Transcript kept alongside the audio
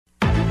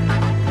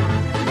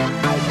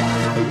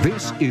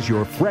This is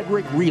your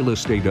Frederick Real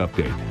Estate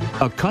Update,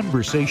 a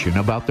conversation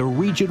about the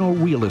regional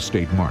real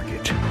estate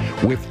market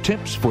with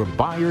tips for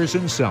buyers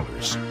and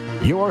sellers.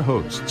 Your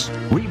hosts,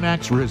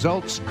 RE/MAX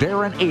Results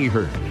Darren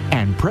Ahern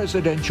and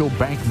Presidential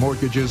Bank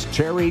Mortgages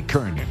Terry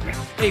Kernan.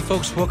 Hey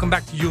folks, welcome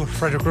back to your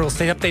Frederick Real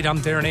Estate Update. I'm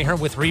Darren Ahern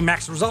with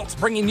RE/MAX Results,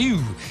 bringing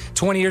you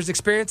 20 years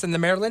experience in the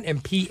Maryland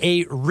and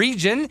PA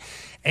region.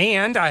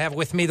 And I have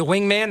with me the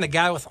wingman, the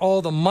guy with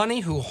all the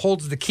money who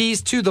holds the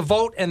keys to the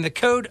vault and the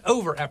code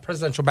over at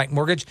Presidential Bank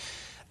Mortgage,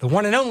 the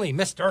one and only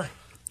Mr.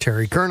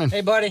 Terry Kernan. Hey,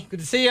 buddy. Good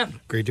to see you.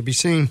 Great to be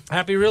seen.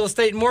 Happy real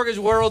estate and mortgage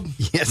world.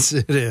 Yes,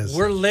 it is.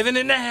 We're living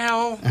in the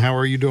how. How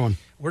are you doing?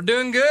 We're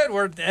doing good.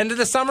 We're at the end of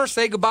the summer.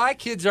 Say goodbye.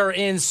 Kids are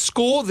in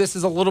school. This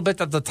is a little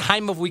bit of the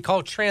time of we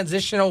call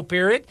transitional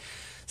period.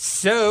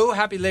 So,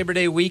 happy Labor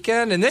Day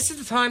weekend. And this is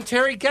the time,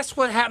 Terry, guess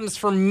what happens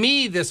for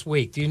me this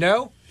week? Do you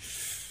know?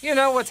 You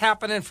know what's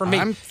happening for me.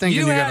 I'm thinking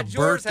you got a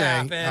birthday.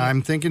 Happen.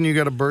 I'm thinking you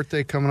got a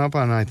birthday coming up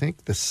on, I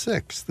think, the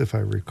 6th, if I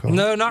recall.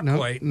 No, not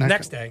quite.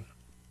 Next day.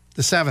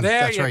 The 7th.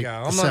 There That's you right. go.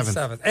 I'm on the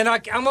 7th. And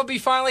I'm going to be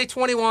finally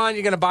 21.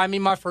 You're going to buy me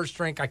my first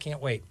drink. I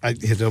can't wait.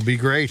 It'll be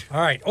great.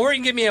 All right. Or you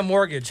can give me a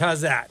mortgage.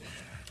 How's that?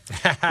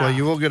 Well,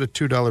 you will get a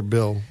 $2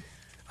 bill.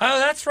 Oh,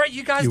 that's right.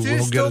 You guys You do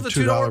will still get a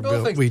the $2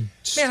 bill thing.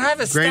 Man, I have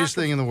a greatest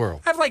thing in the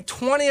world. I have like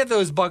 20 of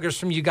those buggers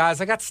from you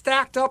guys. I got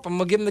stacked up. I'm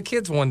going to give them the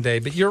kids one day.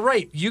 But you're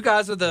right. You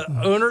guys are the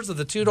owners of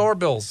the $2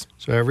 bills.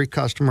 So every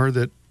customer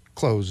that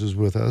closes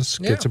with us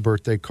gets a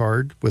birthday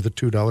card with a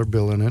 $2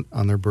 bill in it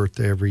on their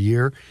birthday every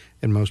year.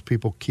 And most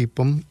people keep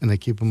them, and they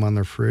keep them on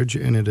their fridge.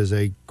 And it is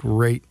a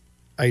great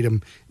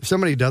item. If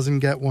somebody doesn't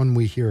get one,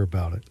 we hear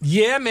about it.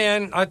 Yeah,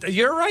 man.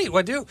 You're right.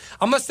 I do.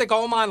 I'm going to stick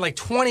all mine, like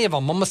 20 of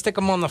them. I'm going to stick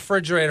them on the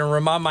refrigerator and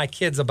remind my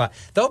kids about it.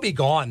 They'll be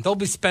gone. They'll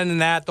be spending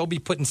that. They'll be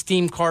putting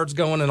Steam cards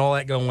going and all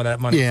that going with that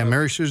money. Yeah, so.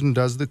 Mary Susan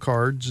does the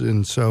cards,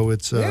 and so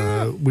it's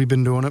we've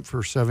been doing it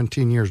for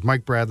 17 years.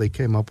 Mike Bradley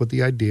came up with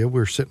the idea.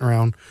 We were sitting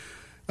around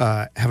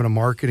having a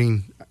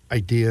marketing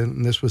idea,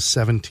 and this was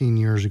 17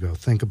 years ago.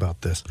 Think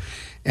about this.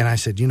 And I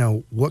said,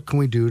 what can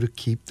we do to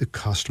keep the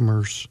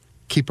customers,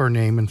 keep our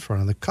name in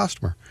front of the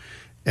customer?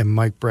 And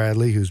Mike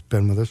Bradley, who's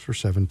been with us for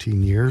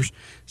 17 years,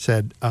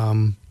 said,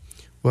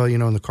 well,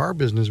 in the car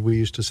business, we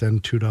used to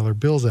send $2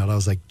 bills out. I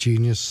was like,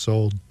 genius,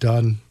 sold,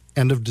 done,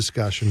 end of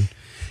discussion.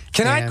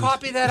 Can I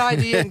copy that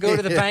idea and go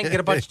to the bank, get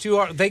a bunch of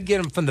 $2? They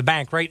get them from the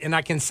bank, right? And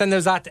I can send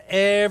those out to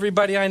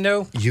everybody I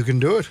know? You can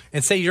do it.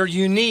 And say you're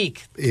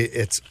unique.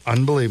 It's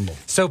unbelievable.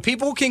 So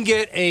people can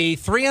get a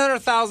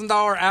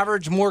 $300,000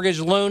 average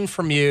mortgage loan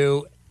from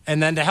you, and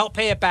then to help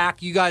pay it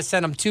back, you guys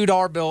send them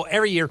 $2 bill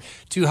every year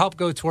to help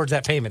go towards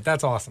that payment.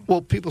 That's awesome.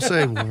 Well, people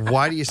say,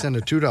 why do you send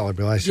a $2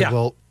 bill? I said,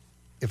 well,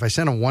 if I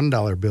send a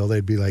 $1 bill,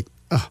 they'd be like,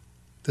 oh,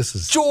 this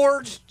is...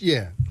 George!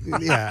 Yeah,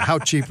 how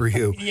cheap are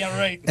you? Yeah,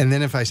 right. And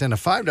then if I send a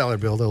 $5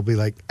 bill, they'll be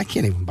like, I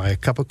can't even buy a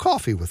cup of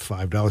coffee with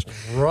 $5.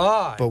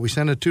 Right. But we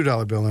send a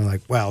 $2 bill, and they're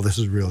like, wow, this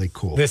is really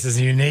cool. This is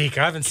unique.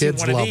 I haven't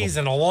Kids seen one of these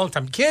in a long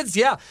time. Kids,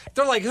 yeah.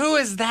 They're like, who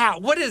is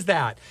that? What is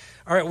that?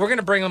 All right, we're going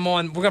to bring them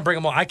on.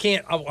 I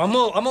can't. I'm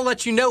going to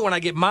let you know when I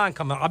get mine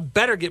coming up. I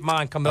better get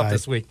mine coming up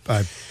this week.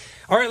 All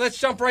right, let's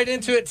jump right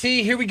into it,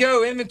 T. Here we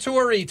go.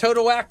 Inventory,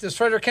 total actives,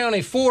 Frederick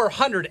County,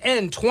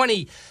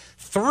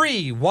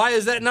 423. Why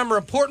is that number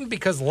important?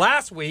 Because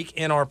last week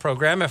in our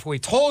program, if we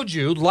told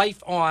you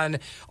life on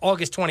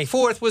August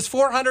 24th was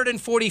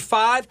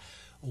 445,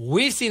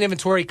 we've seen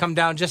inventory come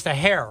down just a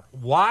hair.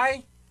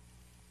 Why?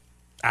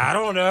 I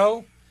don't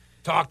know.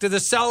 Talk to the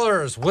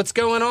sellers. What's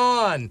going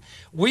on?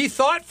 We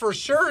thought for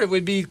sure it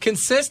would be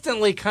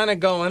consistently kind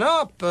of going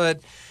up, but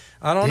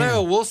I don't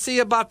know. We'll see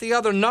about the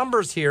other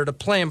numbers here to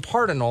play a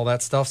part in all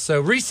that stuff.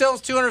 So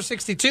resales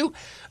 262.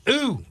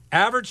 Ooh,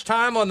 average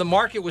time on the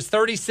market was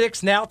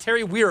 36. Now,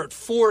 Terry, we're at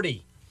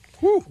 40.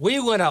 Whew. We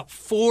went up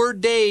 4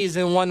 days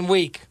in 1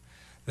 week.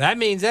 That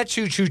means that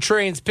choo-choo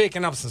train's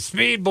picking up some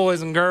speed,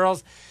 boys and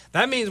girls.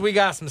 That means we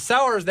got some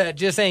sellers that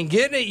just ain't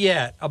getting it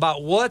yet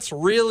about what's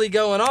really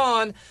going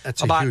on.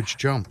 That's a huge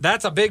jump.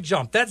 That's a big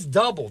jump. That's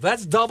double.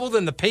 That's double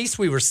than the pace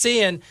we were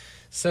seeing.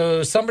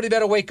 So somebody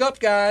better wake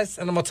up, guys,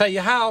 and I'm going to tell you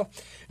how.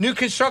 New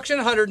construction,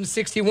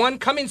 161.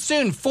 Coming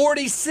soon,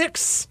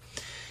 46.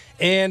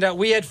 And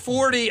we had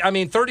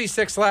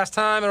 36 last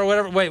time or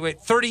whatever.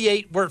 Wait,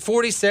 38. We're at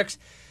 46.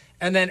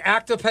 And then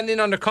active pending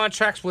under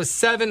contracts was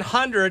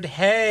 700.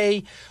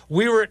 Hey,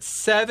 we were at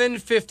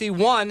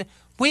 751.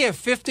 We have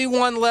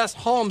 51 less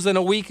homes than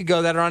a week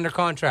ago that are under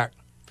contract.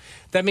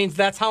 That means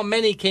that's how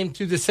many came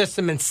through the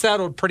system and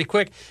settled pretty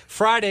quick.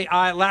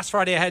 Last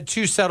Friday, I had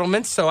 2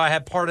 settlements, so I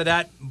had part of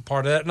that.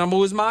 Part of that number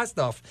was my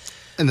stuff.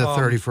 And the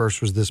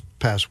 31st was this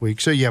past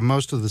week. So, yeah,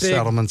 most of the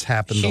settlements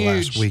happened the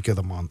last week of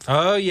the month.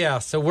 Oh, yeah.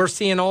 So we're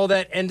seeing all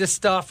that end of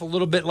stuff, a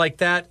little bit like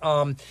that.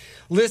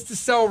 List to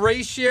sell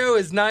ratio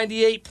is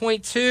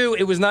 98.2.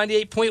 It was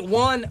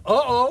 98.1.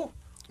 Uh-oh.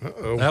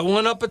 That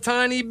went up a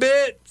tiny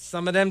bit.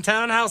 Some of them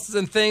townhouses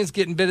and things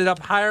getting bidded up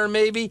higher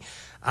maybe.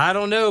 I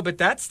don't know, but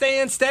that's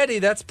staying steady.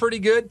 That's pretty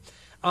good.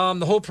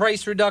 The whole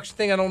price reduction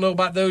thing, I don't know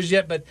about those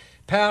yet, but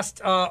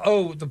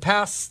the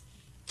past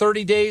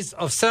 30 days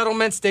of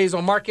settlements. Days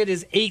on market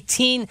is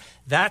 18.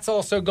 That's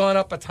also gone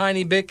up a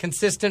tiny bit,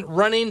 consistent,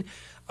 running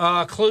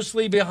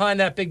closely behind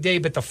that big day.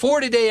 But the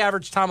 40-day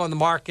average time on the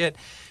market,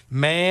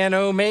 man,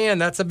 oh man,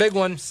 that's a big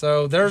one.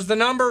 So there's the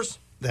numbers.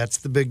 That's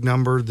the big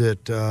number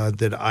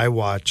that I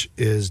watch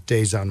is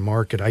days on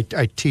market.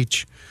 I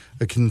teach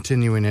a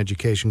continuing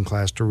education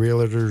class to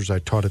realtors. I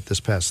taught it this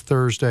past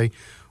Thursday.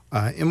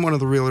 And one of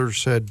the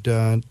realtors said,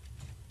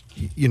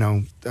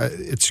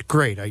 it's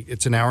great.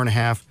 It's an hour and a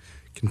half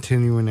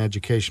continuing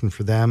education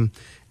for them.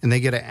 And they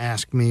get to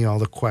ask me all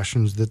the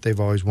questions that they've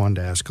always wanted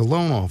to ask a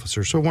loan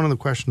officer. So one of the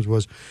questions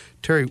was,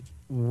 Terry,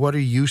 what are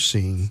you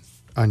seeing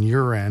on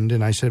your end?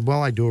 And I said,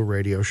 well, I do a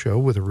radio show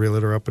with a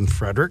realtor up in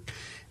Frederick.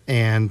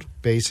 And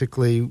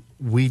basically,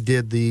 we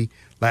did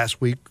last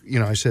week,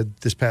 I said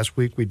this past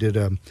week, we did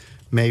a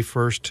May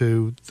 1st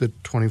to the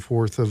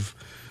 24th of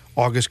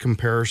August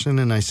comparison.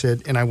 And I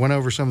said, and I went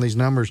over some of these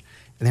numbers,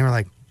 and they were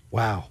like,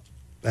 wow,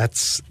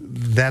 that's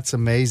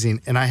amazing.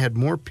 And I had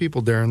more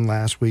people during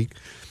last week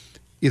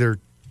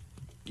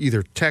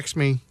either text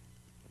me,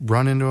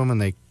 run into them,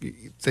 and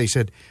they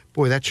said,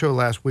 boy, that show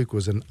last week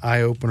was an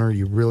eye-opener.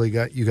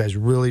 You guys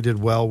really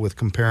did well with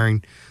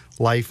comparing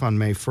life on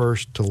May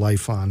 1st to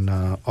life on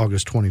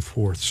August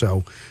 24th.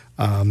 So,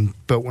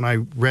 but when I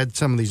read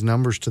some of these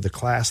numbers to the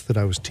class that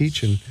I was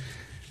teaching,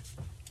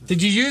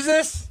 did you use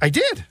this? I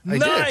did.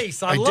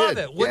 Nice. I love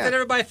it. What did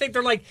everybody think?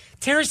 They're like,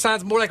 Terry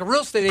sounds more like a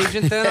real estate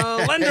agent than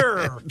a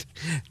lender.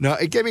 No,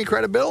 it gave me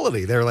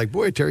credibility. They're like,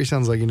 boy, Terry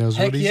sounds like he knows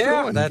what he's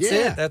doing.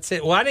 That's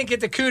it. Well, I didn't get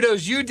the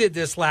kudos. You did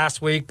this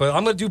last week, but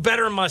I'm going to do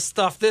better in my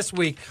stuff this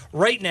week,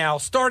 right now,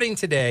 starting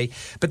today.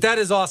 But that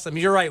is awesome.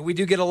 You're right. We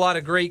do get a lot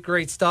of great,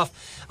 great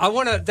stuff. I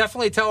want to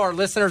definitely tell our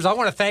listeners, I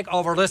want to thank all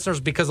of our listeners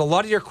because a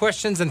lot of your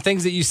questions and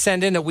things that you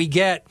send in that we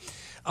get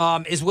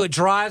is what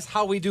drives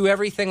how we do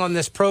everything on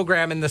this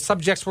program. And the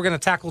subjects we're going to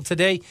tackle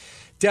today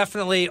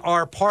definitely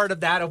are part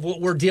of that, of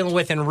what we're dealing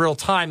with in real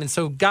time. And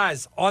so,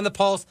 guys, on the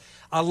pulse,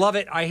 I love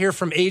it. I hear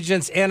from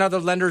agents and other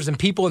lenders and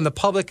people in the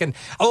public. And,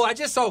 I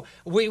just saw,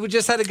 we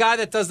just had a guy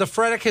that does the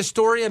Frederick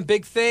Historian,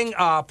 big thing,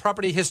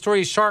 property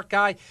history, shark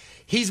guy.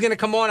 He's going to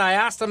come on. I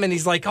asked him, and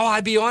he's like,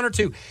 I'd be honored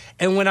to.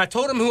 And when I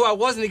told him who I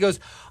was, and he goes,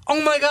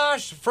 oh, my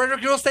gosh,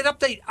 Frederick Real Estate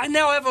Update. I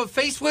now have a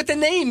face with a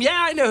name. Yeah,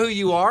 I know who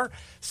you are.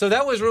 So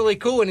that was really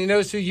cool, and he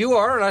knows who you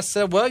are. And I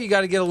said, well, you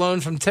got to get a loan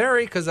from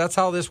Terry because that's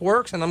how this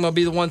works, and I'm going to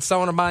be the one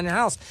selling or buying your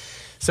house.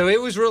 So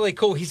it was really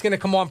cool. He's going to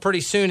come on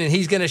pretty soon, and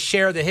he's going to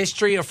share the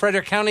history of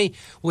Frederick County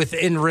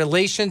in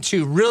relation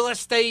to real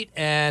estate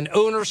and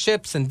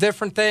ownerships and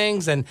different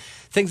things and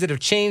things that have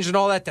changed and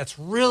all that. That's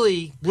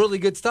really, really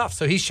good stuff.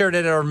 So he shared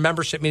it at our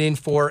membership meeting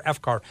for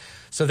FCAR.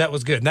 So that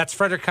was good. And that's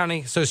Frederick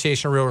County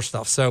Association of Realtor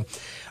stuff. So,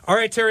 all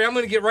right, Terry, I'm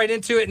going to get right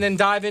into it and then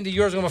dive into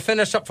yours. I'm going to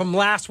finish up from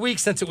last week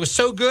since it was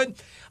so good.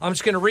 I'm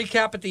just going to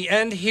recap at the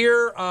end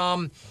here.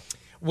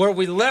 Where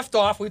we left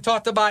off, we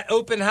talked about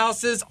open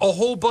houses, a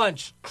whole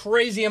bunch,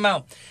 crazy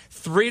amount.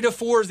 3 to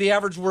 4 is the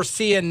average we're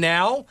seeing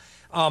now.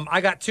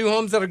 I got 2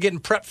 homes that are getting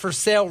prepped for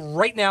sale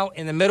right now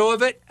in the middle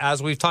of it.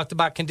 As we've talked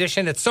about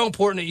condition, it's so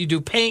important that you do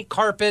paint,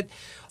 carpet,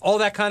 all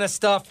that kind of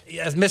stuff.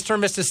 As Mr.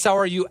 and Mrs.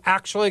 Seller, you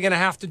actually going to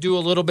have to do a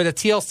little bit of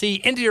TLC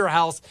into your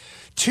house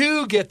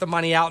to get the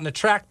money out and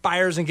attract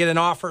buyers and get an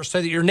offer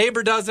so that your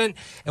neighbor doesn't.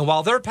 And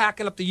while they're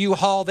packing up the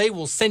U-Haul, they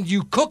will send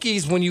you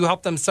cookies when you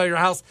help them sell your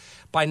house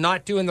by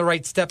not doing the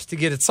right steps to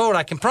get it sold.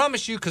 I can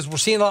promise you, because we're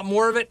seeing a lot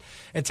more of it.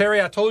 And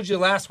Terry, I told you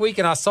last week,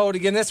 and I saw it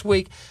again this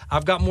week,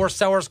 I've got more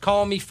sellers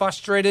calling me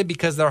frustrated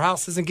because their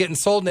house isn't getting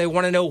sold, and they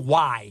want to know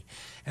why.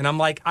 And I'm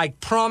like, I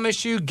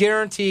promise you,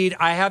 guaranteed,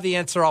 I have the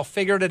answer. I'll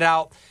figure it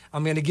out.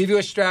 I'm going to give you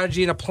a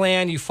strategy and a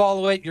plan. You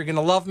follow it, you're going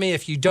to love me.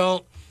 If you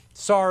don't,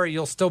 sorry,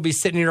 you'll still be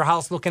sitting in your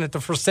house looking at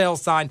the for sale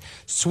sign,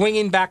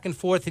 swinging back and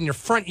forth in your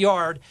front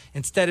yard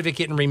instead of it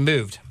getting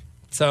removed.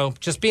 So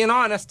just being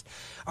honest.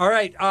 All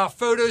right,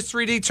 photos,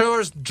 3D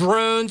tours,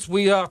 drones.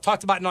 We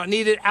talked about not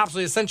needed,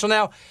 absolutely essential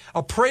now.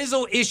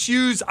 Appraisal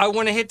issues, I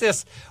want to hit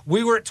this.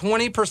 We were at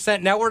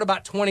 20%. Now we're at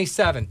about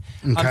 27%.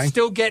 Okay. I'm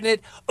still getting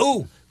it.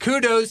 Oh,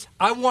 kudos.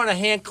 I want a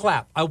hand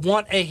clap. I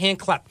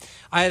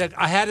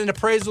had an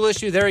appraisal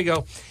issue. There you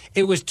go.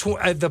 It was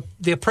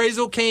the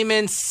appraisal came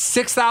in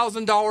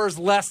 $6,000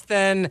 less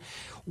than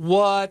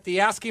what the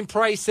asking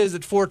price is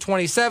at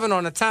 $427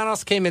 on a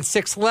townhouse. Came in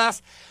 $6,000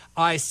 less.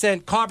 I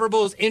sent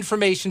comparables,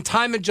 information,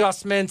 time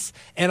adjustments,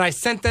 and I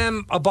sent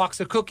them a box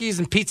of cookies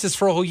and pizzas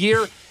for a whole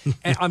year.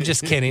 And I'm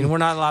just kidding. We're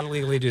not allowed to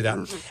legally do that.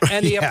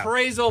 And the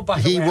appraisal, by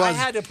the way, I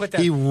had to put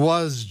that. He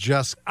was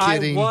just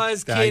kidding. I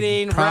was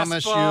kidding. I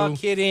promise you.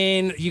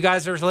 Kidding. You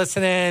guys are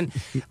listening.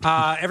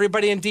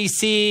 Everybody in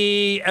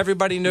D.C.,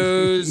 everybody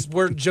knows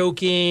we're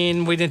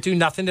joking. We didn't do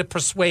nothing to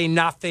persuade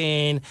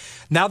nothing.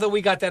 Now that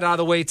we got that out of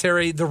the way,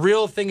 Terry, the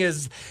real thing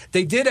is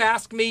they did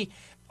ask me,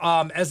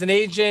 as an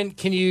agent,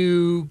 can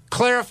you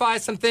clarify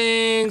some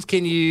things?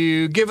 Can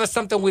you give us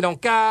something we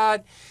don't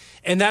got?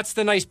 And that's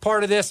the nice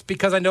part of this,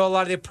 because I know a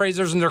lot of the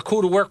appraisers and they're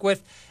cool to work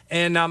with.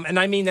 And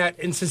I mean that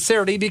in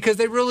sincerity, because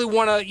they really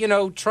want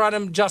to, try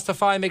to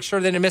justify and make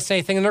sure they didn't miss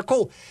anything, and they're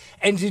cool.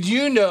 And did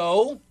you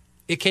know,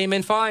 It came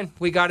in fine.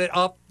 We got it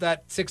up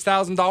that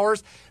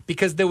 $6,000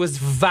 because there was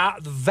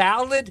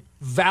valid,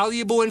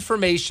 valuable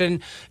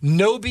information,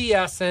 no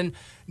BSing,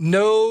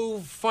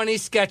 no funny,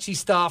 sketchy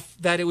stuff,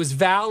 that it was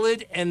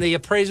valid, and the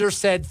appraiser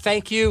said,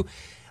 thank you.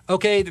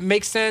 Okay, that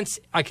makes sense.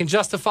 I can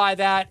justify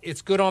that.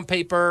 It's good on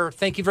paper.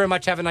 Thank you very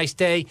much. Have a nice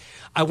day.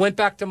 I went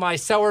back to my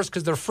sellers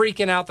because they're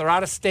freaking out. They're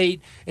out of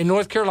state in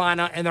North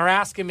Carolina, and they're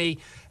asking me,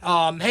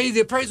 hey,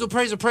 the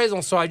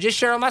appraisal. So I just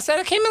shared them. I said,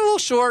 I came in a little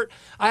short.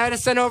 I had to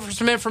send over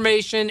some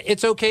information.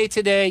 It's okay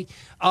today.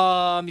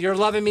 You're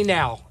loving me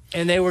now.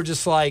 And they were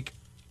just like,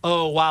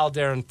 oh, wow,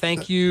 Darren,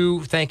 thank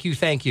you.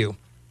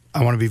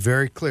 I want to be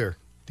very clear.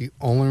 The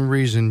only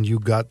reason you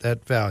got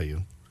that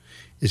value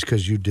is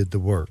because you did the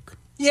work.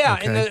 Yeah,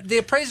 okay? And the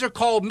appraiser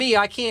called me.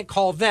 I can't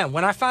call them.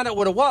 When I found out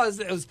what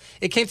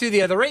it came through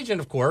the other agent,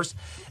 of course,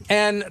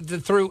 and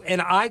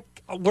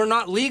we're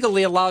not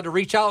legally allowed to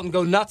reach out and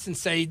go nuts and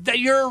say that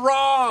you're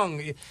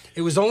wrong.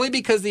 It was only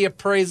because the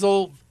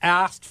appraisal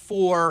asked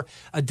for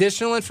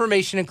additional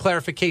information and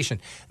clarification.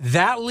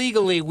 That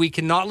legally we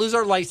cannot lose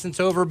our license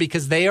over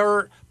because they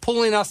are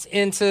pulling us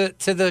into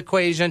the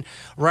equation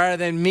rather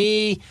than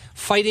me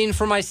fighting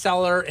for my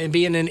seller and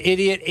being an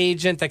idiot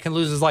agent that can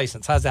lose his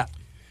license. How's that?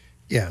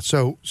 Yeah,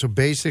 so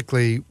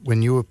basically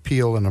when you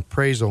appeal an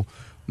appraisal,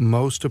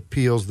 most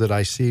appeals that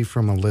I see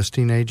from a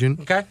listing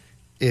agent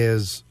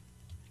is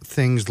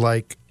things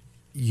like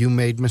you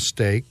made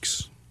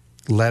mistakes,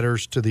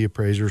 letters to the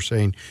appraiser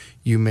saying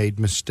you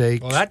made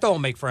mistakes. Well, that don't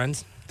make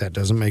friends. That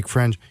doesn't make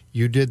friends.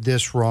 You did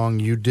this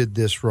wrong. You did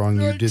this wrong.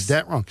 You did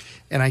that wrong.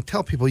 And I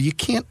tell people you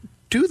can't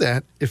do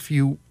that if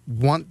you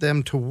want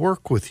them to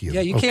work with you. Yeah,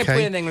 you can't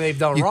point anything they've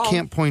done wrong. You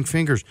can't point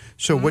fingers.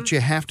 So what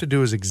you have to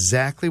do is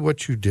exactly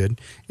what you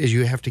did, is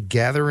you have to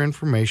gather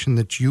information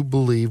that you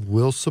believe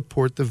will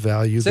support the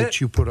value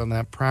that you put on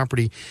that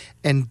property,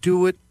 and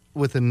do it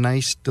with a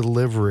nice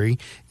delivery,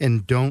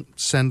 and don't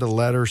send a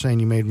letter saying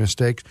you made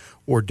mistakes,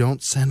 or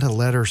don't send a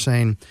letter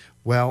saying,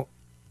 well,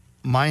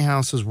 my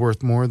house is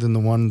worth more than the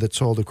one that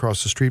sold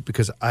across the street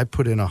because I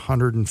put in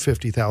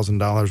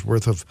 $150,000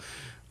 worth of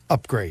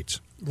upgrades.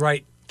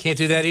 Right. Can't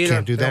do that either.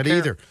 Can't do that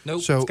either.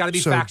 Nope. So, it's got to be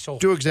factual.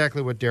 Do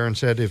exactly what Darren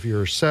said. If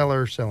you're a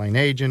seller, selling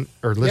agent,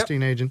 or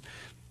listing agent,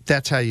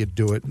 that's how you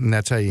do it, and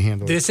that's how you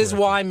handle it. This is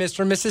why,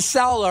 Mr. and Mrs.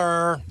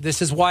 Seller, this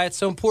is why it's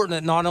so important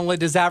that not only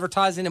does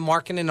advertising and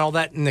marketing and all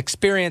that and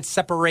experience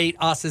separate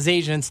us as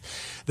agents,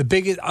 the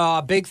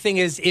big thing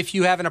is if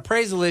you have an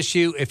appraisal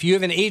issue, if you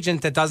have an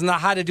agent that doesn't know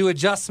how to do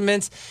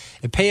adjustments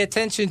and pay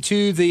attention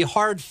to the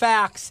hard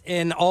facts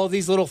and all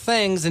these little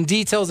things and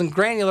details and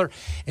granular,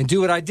 and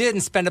do what I did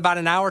and spend about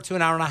an hour to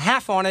an hour and a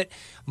half on it,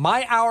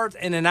 my hour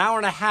and an hour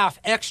and a half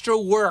extra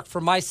work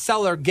for my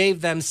seller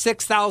gave them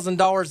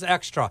 $6,000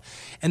 extra.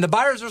 And the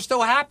buyers are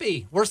still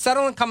happy. We're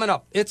settling coming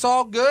up. It's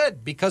all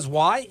good. Because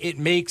why? It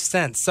makes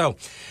sense. So,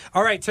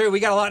 all right, Terry,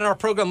 we got a lot in our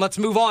program. Let's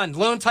move on.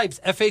 Loan types,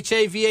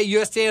 FHA, VA,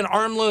 USDA, and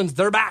ARM loans,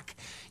 they're back.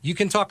 You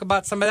can talk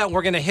about some of that.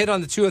 We're going to hit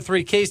on the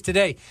 203 case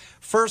today.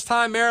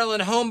 First-time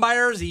Maryland home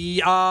buyers,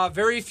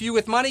 very few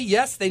with money.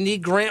 Yes, they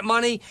need grant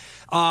money.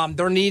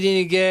 They're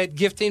needing to get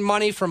gifting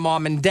money from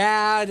mom and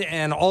dad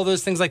and all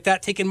those things like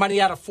that. Taking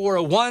money out of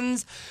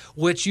 401s,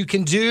 which you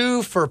can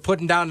do for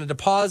putting down a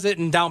deposit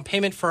and down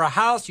payment for a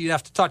house. You'd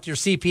have to talk to your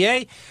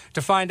CPA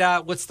to find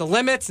out what's the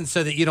limits and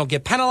so that you don't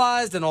get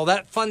penalized and all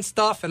that fun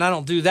stuff. And I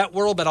don't do that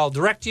world, but I'll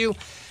direct you.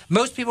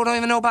 Most people don't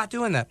even know about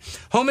doing that.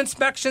 Home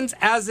inspections,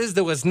 as is,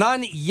 there was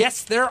none.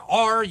 Yes, there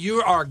are.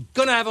 You are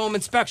going to have a home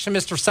inspection,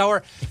 Mr.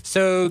 Seller.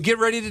 So get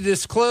ready to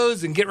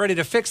disclose and get ready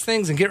to fix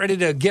things and get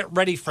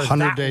ready for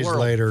 100 days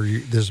later,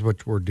 this is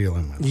what we're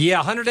dealing with. Yeah,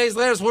 100 days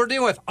later is what we're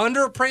dealing with.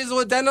 Under appraisal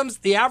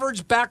addendums, the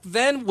average back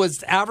then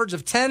was average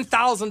of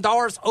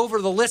 $10,000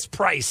 over the list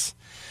price.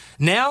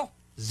 Now,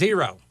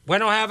 zero. We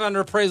don't have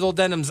under appraisal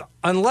addendums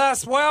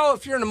unless, well,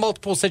 if you're in a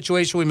multiple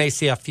situation, we may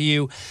see a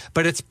few,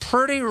 but it's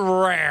pretty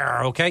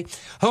rare, okay?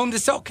 Home to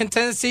sell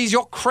contingencies,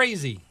 you're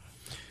crazy.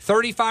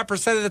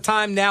 35% of the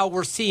time now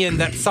we're seeing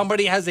that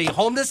somebody has a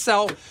home to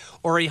sell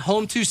or a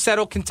home to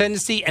settle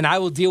contingency, and I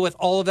will deal with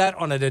all of that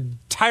on an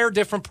entire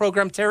different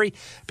program, Terry,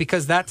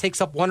 because that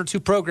takes up 1 or 2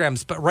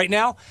 programs. But right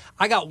now,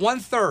 I got one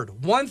third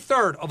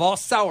of all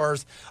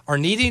sellers are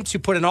needing to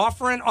put an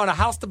offer in on a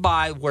house to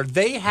buy where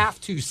they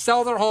have to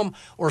sell their home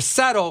or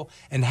settle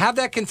and have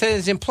that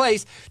contingency in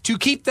place to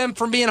keep them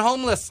from being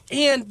homeless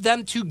and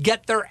them to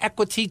get their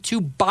equity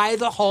to buy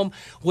the home,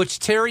 which,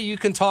 Terry, you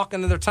can talk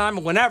another time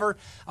or whenever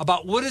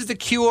about what is the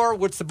cure,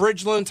 what's the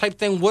bridge loan type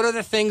thing, what are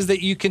the things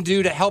that you can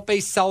do to help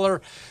a seller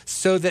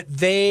so that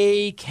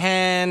they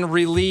can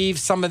relieve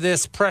some of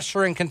this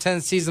pressure and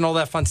contingencies and all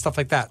that fun stuff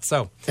like that.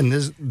 So, and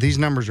these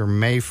numbers are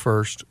May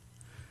 1st,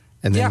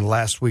 and then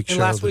last week's show,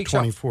 the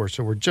 24th.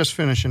 So we're just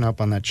finishing up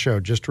on that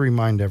show, just to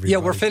remind everybody. Yeah,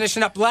 we're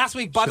finishing up. Last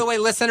week, by the way,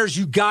 listeners,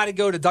 you got to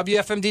go to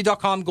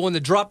WFMD.com, go in the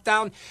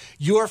drop-down,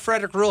 Your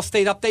Frederick Real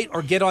Estate Update,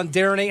 or get on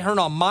Darren Ahern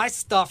on my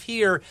stuff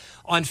here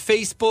on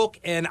Facebook,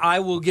 and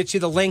I will get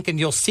you the link, and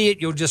you'll see it.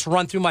 You'll just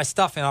run through my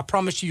stuff, and I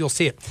promise you'll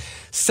see it.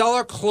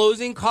 Seller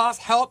closing cost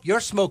help, you're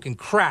smoking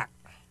crack.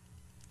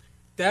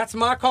 That's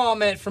my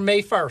comment from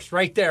May 1st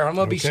right there. I'm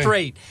going to be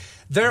straight.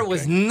 There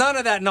was none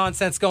of that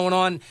nonsense going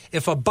on.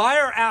 If a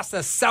buyer asks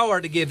a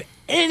seller to give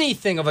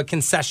anything of a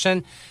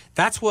concession,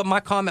 that's what my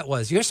comment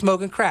was. You're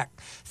smoking crack.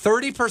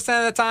 30%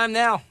 of the time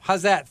now.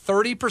 How's that?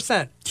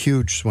 30%.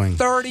 Huge swing.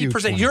 30%. Huge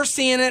swing. You're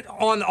seeing it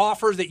on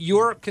offers that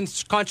your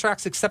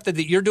contracts accepted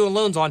that you're doing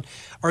loans on.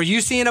 Are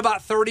you seeing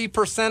about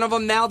 30% of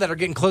them now that are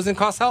getting closing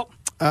cost help?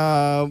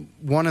 1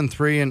 and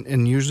 3,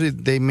 and usually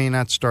they may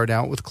not start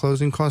out with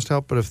closing cost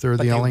help, but if they're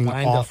the only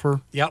offer,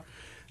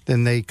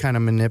 then they kind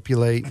of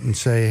manipulate and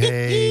say,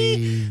 hey,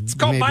 it's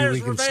called maybe buyer's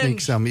we can revenge.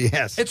 sneak some.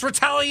 Yes. It's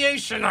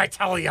retaliation, I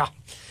tell you.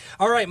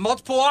 All right,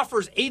 multiple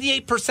offers,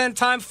 88%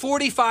 time,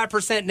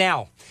 45%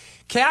 now.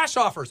 Cash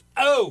offers,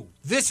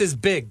 this is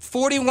big.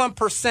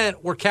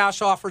 41% were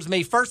cash offers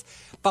May 1st,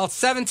 about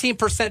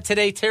 17%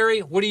 today.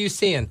 Terry, what are you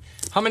seeing?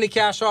 How many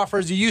cash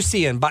offers are you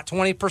seeing? About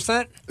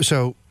 20%?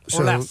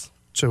 Or less?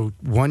 So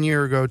 1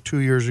 year ago, 2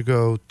 years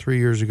ago, 3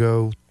 years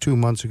ago, 2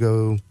 months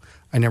ago,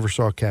 I never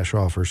saw cash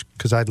offers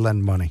because I'd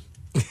lend money.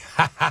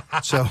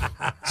 so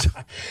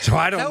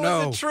I don't know.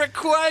 That was a trick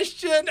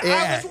question.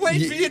 Yeah, I was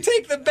waiting for you to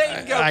take the bait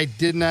and go. I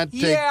did not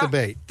take the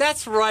bait.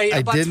 That's right.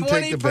 About didn't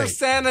take the bait.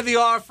 20% of the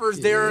offers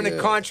there in the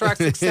contracts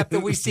except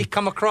that we see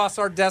come across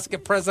our desk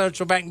at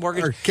Presidential Bank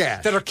Mortgage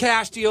cash. that are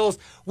cash deals.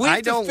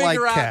 I don't like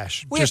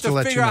cash. We have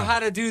to figure out how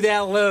to do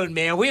that loan,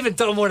 man. We haven't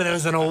done one of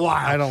those in a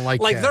while. I don't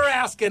like cash. They're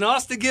asking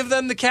us to give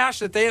them the cash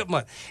that they have.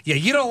 Yeah,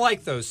 you don't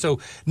like those.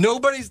 So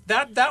nobody's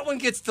that one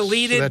gets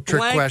deleted, so that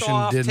trick blanked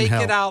off, didn't take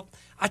help. it out.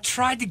 I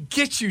tried to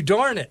get you,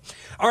 darn it.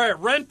 All right,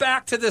 rent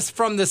back to the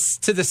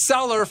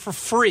seller for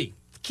free.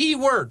 Key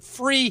word,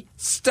 free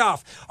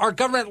stuff. Our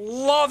government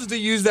loves to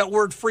use that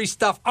word free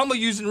stuff. I'm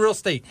going to use it in real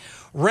estate.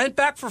 Rent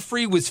back for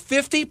free was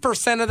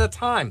 50% of the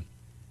time.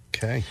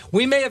 Okay.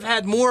 We may have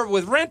had more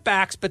with rent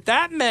backs, but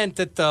that meant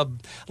that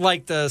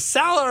the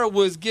seller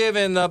was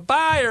giving the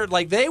buyer,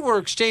 they were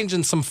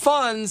exchanging some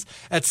funds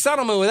at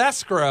settlement with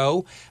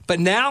escrow, but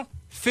now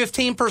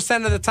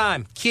 15% of the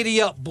time. Giddy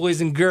up,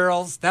 boys and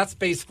girls. That's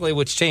basically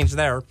what's changed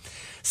there.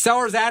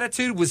 Seller's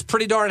attitude was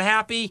pretty darn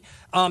happy.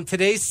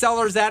 Today's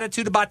seller's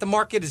attitude about the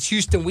market is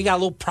Houston. We got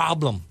a little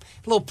problem.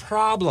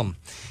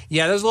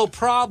 Yeah, there's a little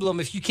problem.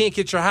 If you can't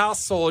get your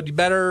house sold, you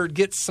better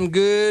get some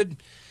good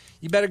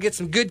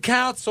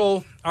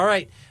counsel. All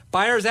right.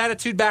 Buyer's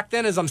attitude back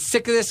then is I'm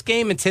sick of this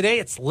game, and today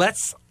it's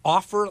let's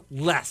offer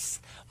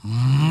less.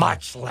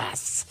 Much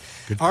less.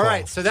 All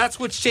right, so that's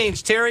what's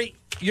changed. Terry,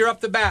 you're up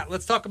the bat.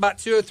 Let's talk about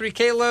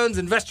 203K loans,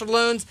 investor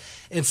loans,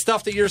 and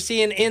stuff that you're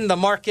seeing in the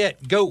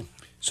market. Go.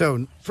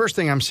 So first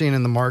thing I'm seeing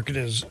in the market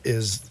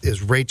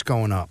is rates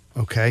going up,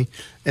 okay?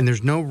 And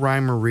there's no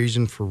rhyme or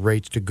reason for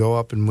rates to go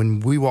up. And when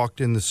we walked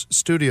in the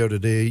studio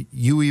today,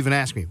 you even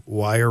asked me,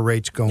 why are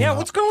rates going up? Yeah,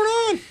 what's going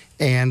on?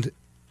 And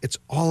it's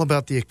all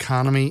about the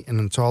economy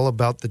and it's all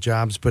about the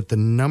jobs. But the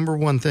number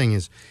one thing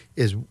is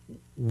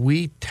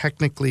we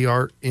technically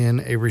are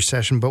in a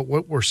recession, but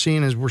what we're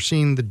seeing is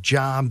the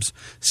jobs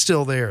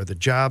still there. The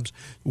jobs,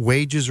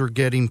 wages are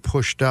getting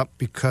pushed up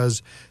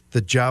because the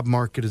job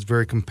market is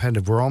very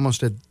competitive. We're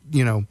almost at,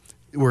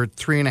 we're at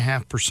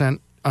 3.5%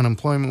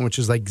 unemployment, which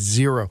is like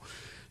zero.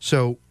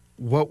 So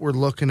what we're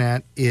looking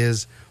at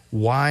is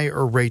why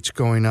are rates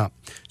going up?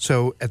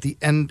 So at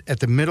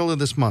the middle of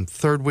this month,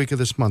 third week of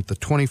this month, the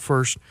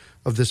 21st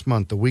of this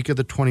month, the week of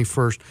the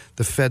 21st,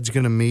 the Fed's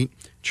going to meet.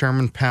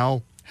 Chairman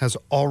Powell has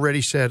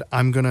already said,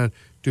 I'm going to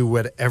do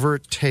whatever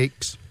it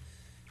takes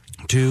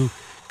to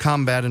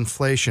combat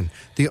inflation.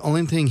 The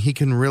only thing he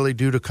can really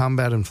do to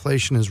combat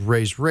inflation is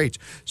raise rates.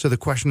 So the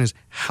question is,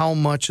 how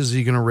much is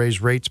he going to raise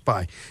rates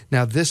by?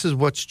 Now, this is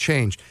what's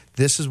changed.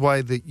 This is why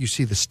you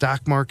see the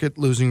stock market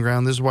losing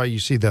ground. This is why you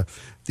see the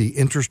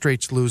interest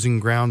rates losing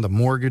ground, the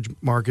mortgage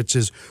markets.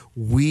 Is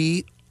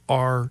we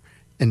are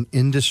an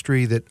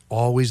industry that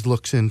always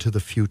looks into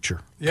the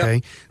future. Okay,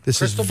 yep. This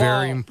Crystal is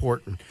very ball.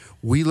 important.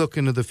 We look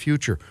into the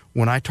future.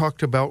 When I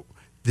talked about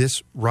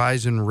this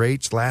rise in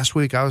rates last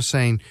week, I was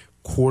saying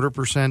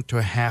 0.25% to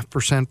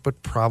 0.5%,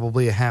 but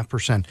probably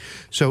 0.5%.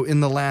 So in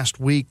the last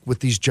week, with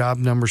these job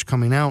numbers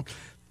coming out,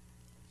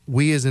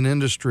 we as an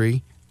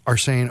industry are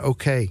saying,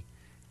 okay,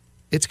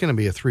 it's going to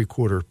be a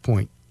 0.75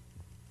 point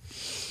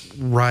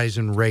rise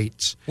in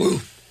rates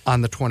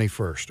on the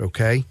 21st.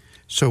 Okay,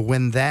 so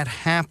when that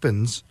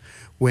happens,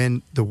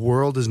 when the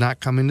world is not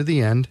coming to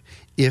the end,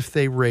 if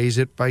they raise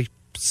it by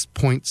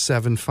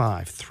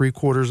 0.75,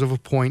 0.75 of a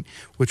point,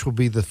 which will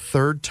be the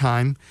third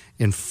time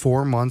in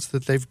 4 months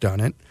that they've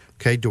done it.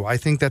 Okay, do I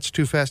think that's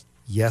too fast?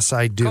 Yes,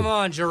 I do. Come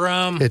on,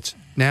 Jerome. It's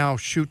now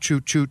shoot,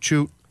 shoot, shoot,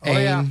 shoot, aim,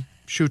 yeah.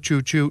 shoot,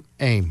 shoot, shoot,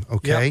 aim.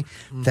 Okay, Yep.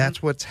 Mm-hmm.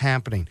 That's what's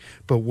happening.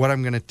 But what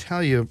I'm going to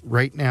tell you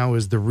right now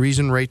is the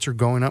reason rates are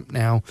going up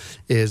now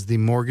is the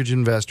mortgage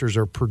investors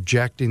are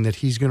projecting that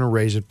he's going to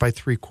raise it by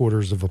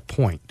 0.75 of a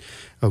point.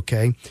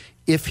 Okay,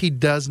 if he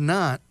does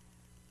not,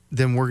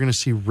 then we're going to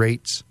see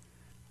rates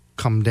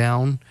come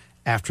down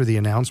after the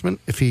announcement.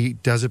 If he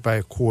does it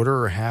by 1/4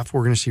 or 1/2,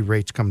 we're going to see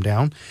rates come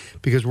down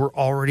because we're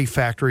already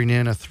factoring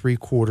in a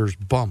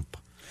 0.75 bump.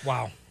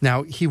 Wow.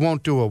 Now, he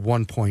won't do a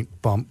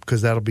 1-point bump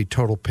because that'll be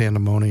total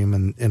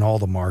pandemonium in all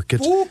the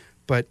markets. Ooh.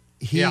 But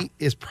he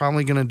is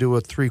probably going to do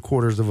a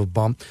 3/4 of a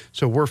bump.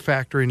 So we're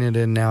factoring it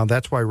in now.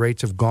 That's why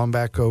rates have gone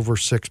back over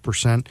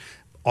 6%.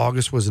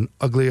 August was an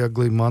ugly,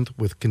 ugly month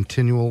with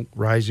continual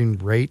rising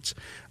rates.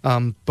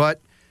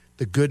 But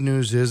the good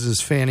news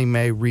is Fannie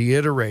Mae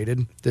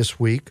reiterated this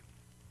week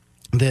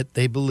that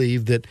they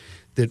believe that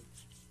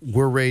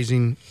we're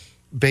raising.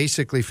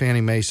 Basically,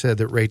 Fannie Mae said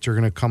that rates are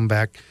going to come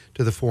back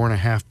to the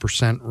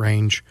 4.5%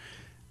 range.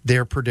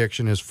 Their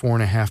prediction is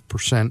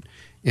 4.5%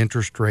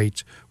 interest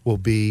rates will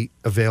be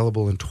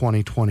available in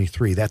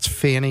 2023. That's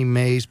Fannie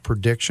Mae's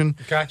prediction.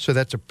 Okay. So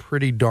that's a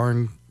pretty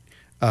darn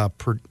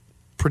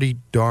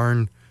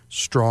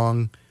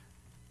strong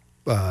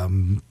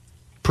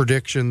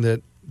prediction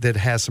that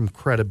has some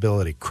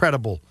credibility.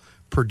 Credible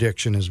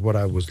prediction is what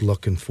I was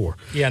looking for.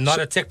 Yeah,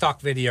 not a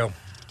TikTok video.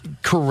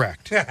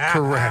 Correct.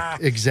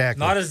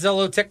 Exactly. Not a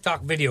Zillow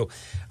TikTok video.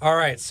 All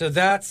right, so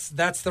that's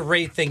the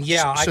rate thing.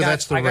 Yeah,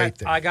 that's the rate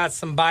thing. I got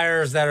some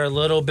buyers that are a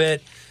little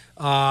bit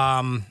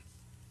 6%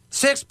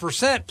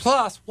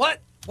 plus.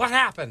 What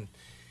happened?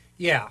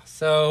 Yeah,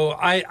 so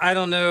I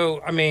don't know.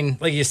 I mean,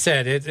 like you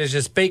said, it's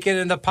just bacon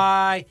in the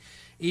pie.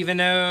 Even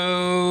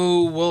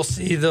though we'll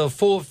see the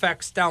full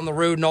effects down the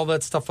road and all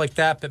that stuff like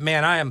that, but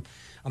man, I'm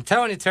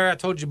telling you, Terry, I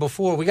told you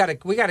before, we got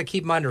to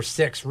keep them under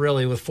 6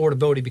 really with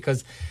affordability,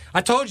 because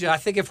I told you, I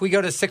think if we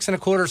go to 6.25,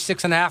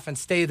 6.5 and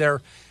stay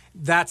there,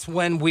 that's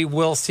when we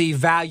will see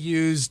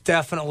values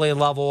definitely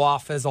level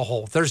off as a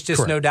whole. There's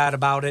just no doubt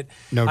about it.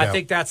 No doubt. I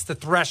think that's the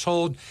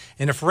threshold.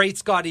 And if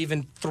rates got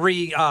even 6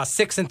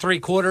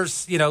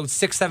 3/4,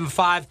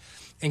 6.75,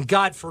 and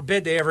God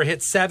forbid they ever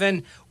hit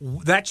 7,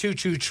 that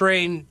choo-choo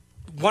train,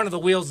 one of the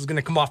wheels is going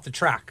to come off the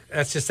track.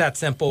 That's just that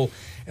simple.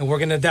 And we're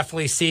going to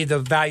definitely see the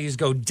values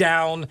go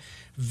down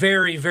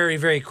very, very,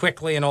 very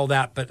quickly and all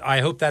that. But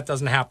I hope that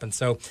doesn't happen.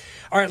 So,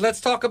 all right,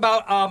 let's talk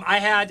about, I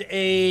had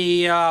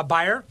a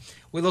buyer.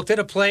 We looked at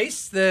a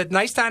place. The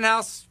nice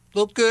townhouse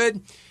looked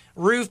good.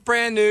 Roof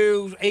brand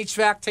new,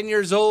 HVAC 10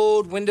 years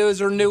old,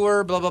 windows are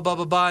newer, blah, blah, blah,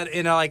 blah, blah.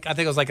 I think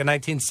it was like a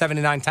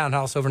 1979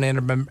 townhouse over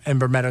in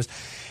Amber Meadows.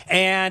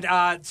 And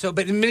but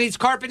it needs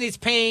carpet, needs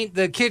paint,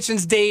 the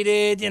kitchen's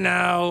dated,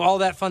 all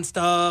that fun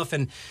stuff.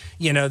 And,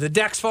 the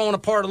deck's falling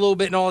apart a little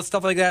bit and all that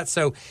stuff like that.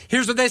 So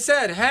here's what they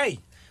said. Hey,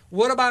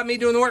 what about me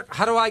doing the work?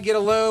 How do I get a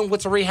loan?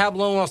 What's a rehab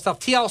loan? All that stuff.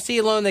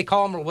 TLC loan, they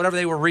call them, or whatever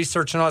they were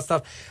researching, all that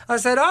stuff. I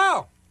said,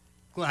 oh,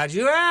 glad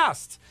you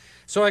asked.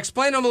 So I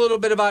explained to them a little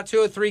bit about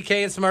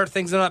 203K and some other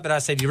things and that, but I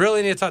said, you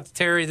really need to talk to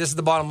Terry. This is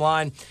the bottom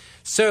line.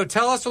 So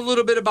tell us a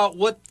little bit about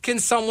what can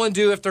someone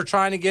do if they're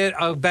trying to get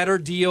a better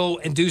deal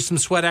and do some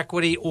sweat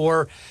equity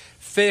or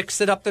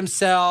fix it up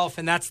themselves.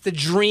 And that's the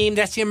dream.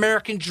 That's the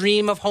American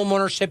dream of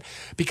homeownership,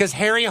 because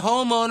Harry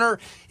Homeowner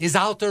is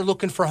out there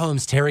looking for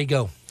homes. Terry,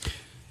 go.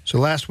 So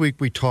last week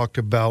we talked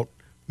about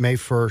May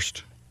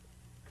 1st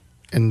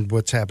and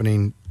what's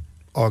happening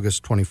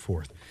August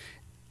 24th.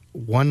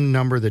 One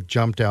number that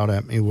jumped out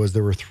at me was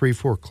there were 3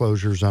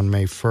 foreclosures on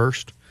May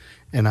 1st,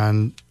 and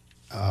on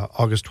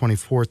August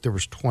 24th, there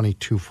was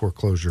 22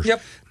 foreclosures.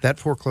 Yep. That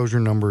foreclosure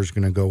number is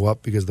going to go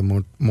up because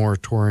the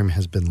moratorium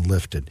has been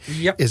lifted.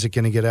 Yep. Is it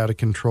going to get out of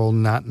control?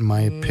 Not in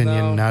my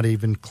opinion, not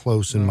even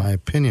close in my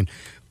opinion.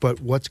 But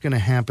what's going to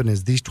happen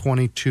is these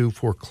 22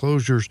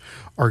 foreclosures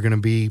are going to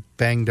be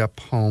banged up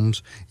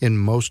homes in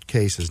most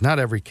cases. Not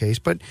every case,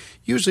 but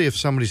usually if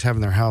somebody's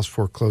having their house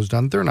foreclosed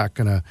on, they're not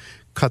going to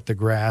cut the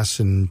grass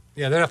and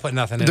they're not putting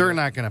nothing in. They're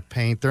not going to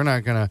paint. They're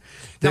not going to.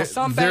 Now,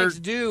 some banks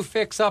do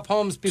fix up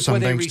homes before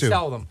they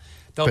resell them.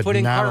 They'll put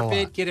in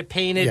carpet, get it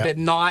painted, but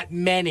not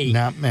many.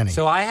 Not many.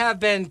 So I have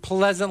been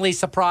pleasantly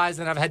surprised,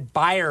 and I've had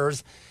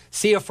buyers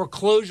see a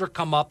foreclosure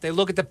come up. They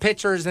look at the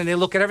pictures and they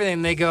look at everything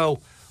and they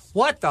go,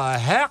 what the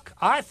heck?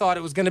 I thought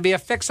it was going to be a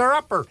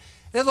fixer-upper.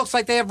 It looks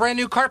like they have brand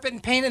new carpet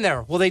and paint in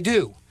there. Well, they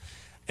do.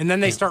 And then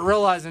they start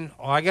realizing,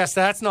 I guess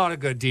that's not a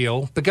good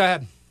deal. But go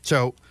ahead.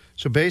 So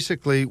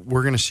basically,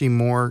 we're going to see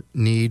more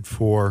need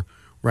for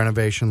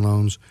renovation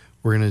loans.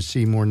 We're going to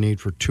see more need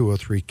for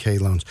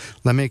 203K loans.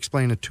 Let me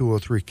explain a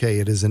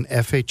 203K. It is an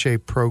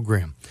FHA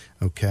program,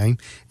 okay?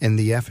 And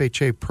the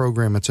FHA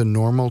program, it's a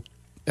normal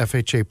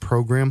FHA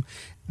program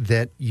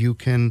that you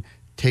can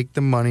take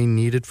the money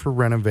needed for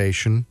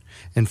renovation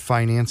and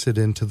finance it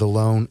into the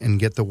loan and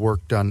get the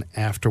work done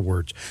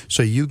afterwards.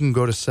 So you can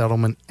go to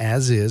settlement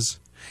as is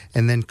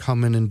and then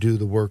come in and do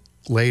the work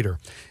later.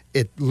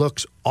 It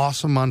looks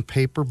awesome on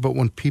paper, but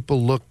when people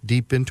look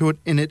deep into it,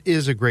 and it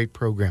is a great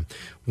program.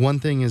 One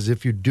thing is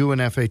if you do an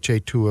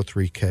FHA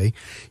 203K,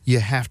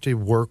 you have to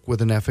work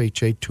with an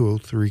FHA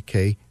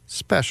 203K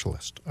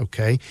specialist,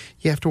 okay?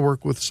 You have to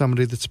work with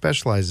somebody that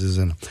specializes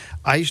in them.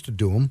 I used to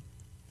do them,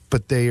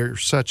 but they are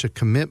such a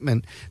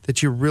commitment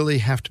that you really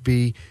have to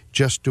be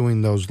just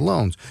doing those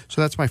loans.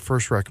 So that's my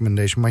first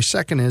recommendation. My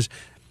second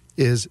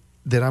is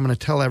that I'm going to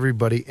tell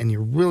everybody, and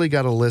you really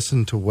got to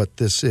listen to what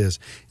this is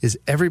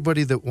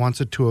everybody that wants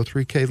a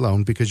 203K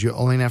loan, because you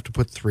only have to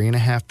put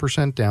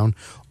 3.5% down,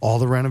 all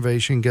the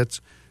renovation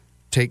gets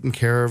taken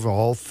care of,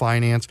 all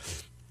finance.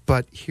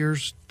 But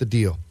here's the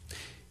deal.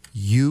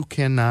 You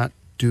cannot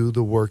do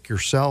the work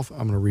yourself.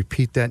 I'm going to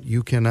repeat that.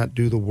 You cannot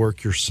do the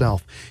work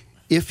yourself.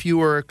 If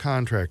you are a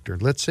contractor,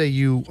 let's say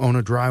you own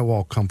a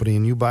drywall company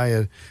and you buy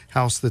a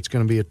house that's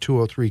going to be a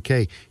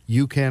 203K,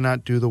 you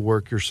cannot do the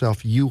work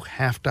yourself. You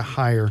have to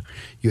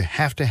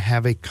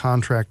have a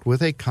contract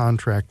with a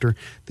contractor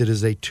that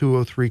is a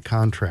 203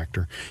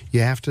 contractor. You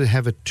have to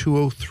have a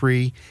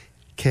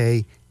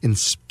 203K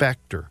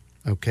inspector.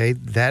 Okay,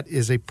 that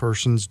is a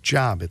person's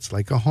job. It's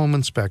like a home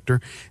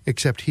inspector,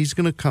 except he's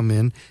going to come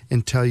in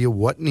and tell you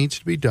what needs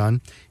to be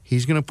done.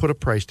 He's going to put a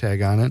price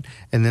tag on it,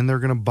 and then they're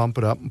going to bump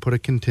it up and put a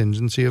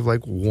contingency of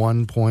like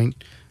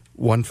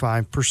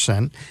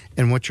 1.15%.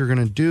 And what you're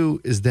going to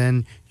do is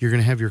then you're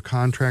going to have your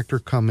contractor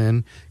come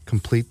in,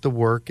 complete the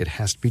work. It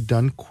has to be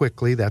done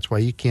quickly. That's why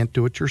you can't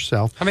do it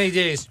yourself. How many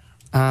days?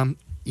 I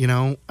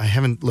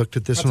haven't looked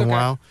at this in a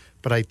while.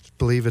 But I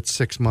believe it's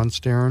 6 months,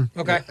 Darren.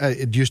 Okay.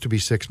 It used to be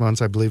 6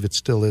 months. I believe it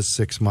still is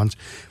 6 months.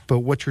 But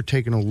what you're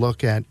taking a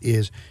look at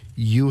is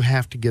you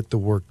have to get the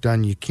work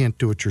done. You can't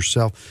do it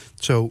yourself.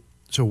 So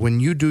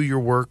when you do your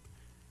work,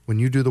 when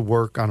you do the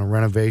work on a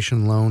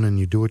renovation loan and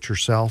you do it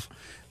yourself,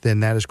 then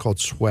that is called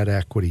sweat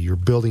equity. You're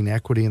building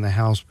equity in the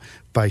house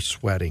by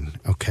sweating,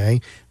 okay?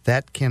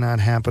 That cannot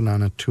happen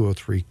on a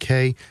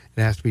 203K.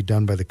 It has to be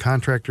done by the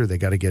contractor. They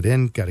got to get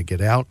in, got to get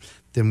out.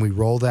 Then we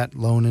roll that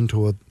loan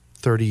into a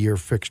 30-year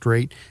fixed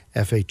rate,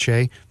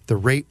 FHA. The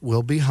rate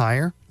will be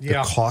higher.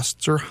 Yeah. The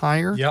costs are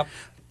higher. Yep.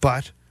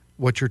 But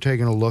what you're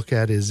taking a look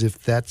at is if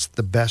that's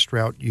the best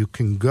route you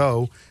can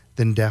go,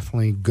 then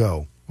definitely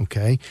go,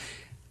 okay?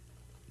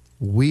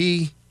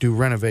 We do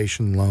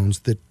renovation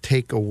loans that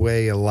take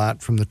away a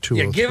lot from the 203Ks.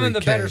 Yeah, give them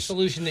the better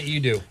solution that you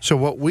do. So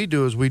what we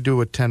do is we do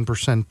a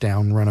 10%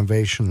 down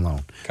renovation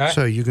loan. Okay.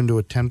 So you can do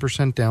a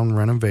 10% down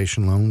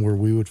renovation loan where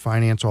we would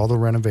finance all the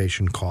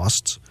renovation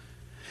costs.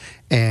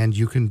 And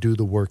you can do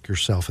the work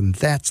yourself. And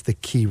that's the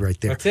key right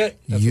there. That's it.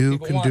 That's you what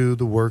people can want. do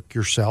the work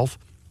yourself.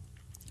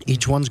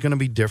 Each one's going to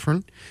be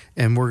different,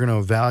 and we're going to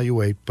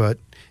evaluate. But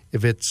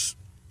if it's,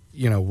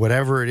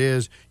 whatever it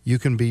is, you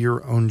can be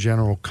your own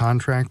general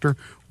contractor.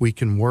 We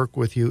can work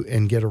with you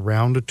and get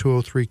around a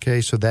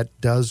 203K. So that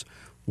does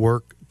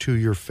work to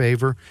your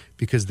favor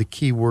because the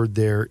key word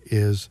there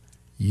is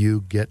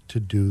you get to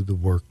do the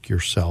work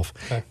yourself.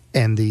 Okay.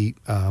 And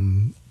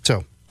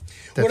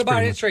what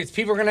about interest rates?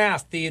 People are going to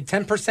ask. The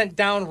 10%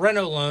 down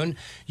reno loan,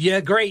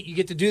 yeah, great. You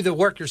get to do the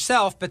work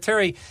yourself. But,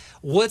 Terry,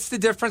 what's the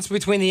difference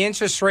between the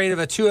interest rate of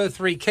a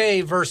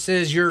 203K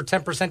versus your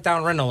 10%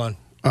 down reno loan?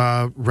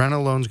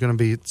 Reno loan is going to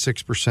be at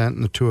 6%,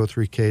 and the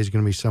 203K is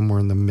going to be somewhere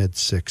in the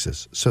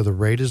mid-6s. So the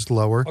rate is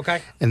lower.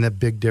 Okay. And the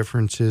big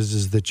difference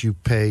is that you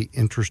pay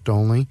interest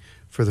only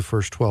for the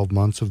first 12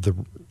 months of the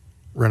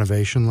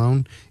renovation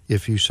loan,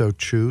 if you so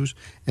choose.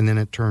 And then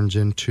it turns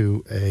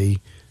into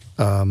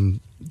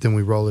then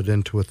we roll it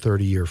into a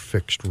 30-year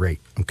fixed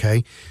rate,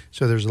 okay?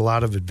 So there's a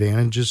lot of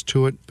advantages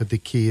to it, but the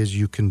key is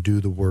you can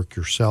do the work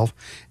yourself.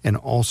 And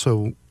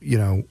also,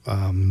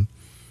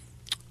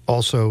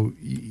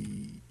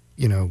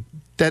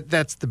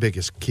 that's the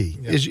biggest key,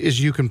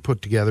 is you can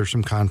put together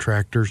some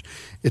contractors.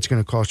 It's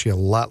going to cost you a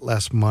lot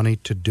less money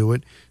to do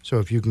it. So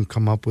if you can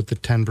come up with the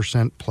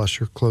 10% plus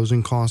your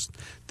closing costs,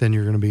 then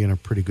you're going to be in a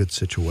pretty good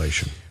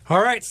situation.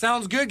 All right,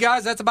 sounds good,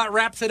 guys. That's about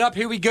wraps it up.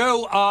 Here we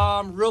go.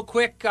 Real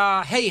quick,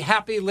 hey,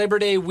 happy Labor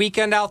Day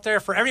weekend out there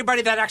for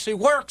everybody that actually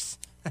works.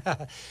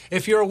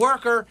 If you're a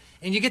worker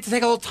and you get to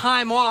take a little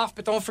time off,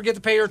 but don't forget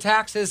to pay your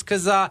taxes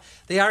because the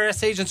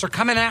IRS agents are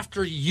coming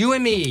after you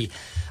and me.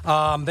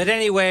 But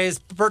anyways,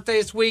 birthday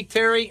this week,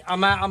 Terry.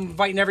 I'm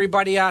inviting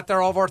everybody out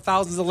there, all of our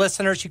thousands of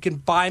listeners. You can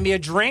buy me a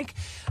drink.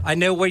 I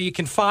know where you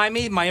can find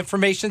me. My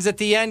information's at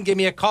the end. Give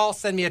me a call.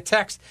 Send me a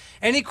text.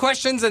 Any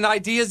questions and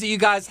ideas that you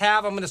guys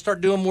have, I'm going to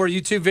start doing more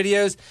YouTube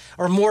videos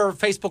or more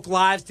Facebook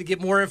Lives to get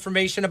more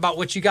information about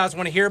what you guys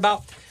want to hear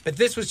about. But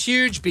this was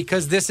huge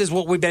because this is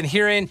what we've been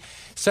hearing.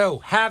 So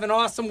have an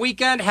awesome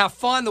weekend. Have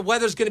fun. The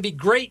weather's going to be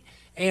great.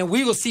 And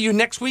we will see you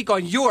next week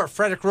on your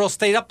Frederick Real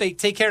Estate Update.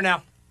 Take care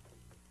now.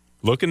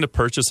 Looking to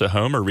purchase a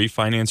home or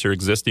refinance your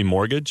existing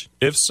mortgage?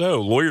 If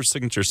so, Lawyer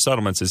Signature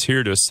Settlements is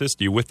here to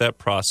assist you with that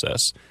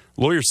process.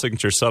 Lawyer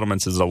Signature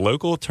Settlements is a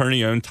local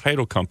attorney-owned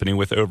title company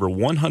with over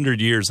 100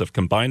 years of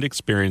combined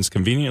experience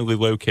conveniently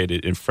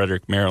located in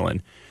Frederick,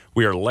 Maryland.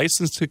 We are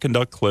licensed to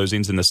conduct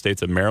closings in the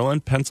states of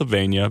Maryland,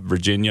 Pennsylvania,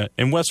 Virginia,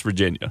 and West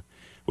Virginia.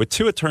 With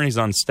 2 attorneys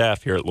on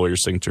staff here at Lawyer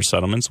Signature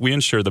Settlements, we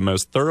ensure the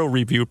most thorough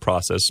review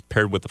process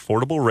paired with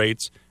affordable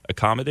rates,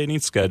 accommodating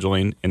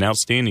scheduling, and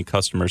outstanding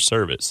customer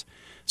service.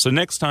 So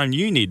next time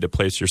you need to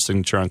place your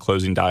signature on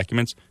closing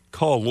documents,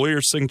 call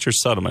Lawyer Signature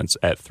Settlements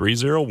at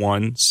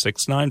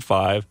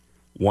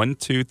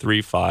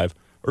 301-695-1235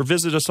 or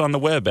visit us on the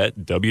web at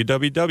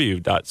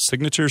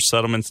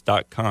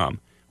www.signaturesettlements.com.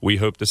 We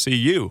hope to see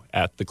you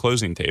at the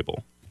closing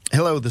table.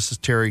 Hello, this is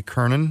Terry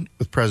Kernan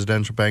with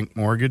Presidential Bank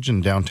Mortgage in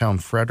downtown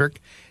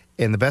Frederick.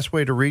 And the best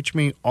way to reach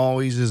me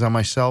always is on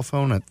my cell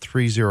phone at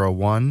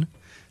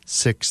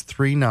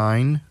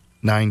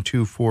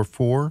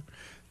 301-639-9244.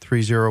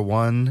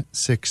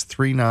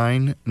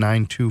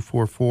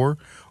 301-639-9244, or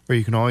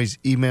you can always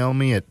email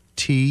me at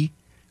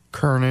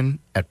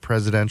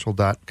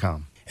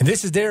tkernan@presidential.com. And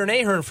this is Darren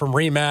Ahern from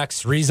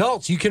RE/MAX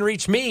Results. You can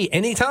reach me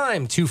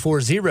anytime,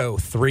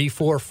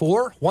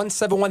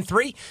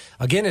 240-344-1713.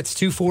 Again, it's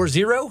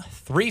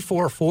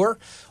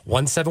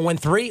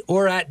 240-344-1713,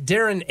 or at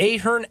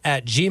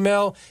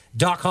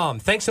darrenahern@gmail.com.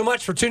 Thanks so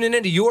much for tuning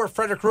in to your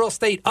Frederick Real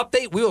Estate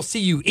Update. We will see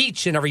you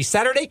each and every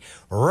Saturday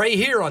right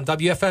here on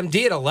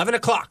WFMD at 11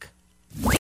 o'clock.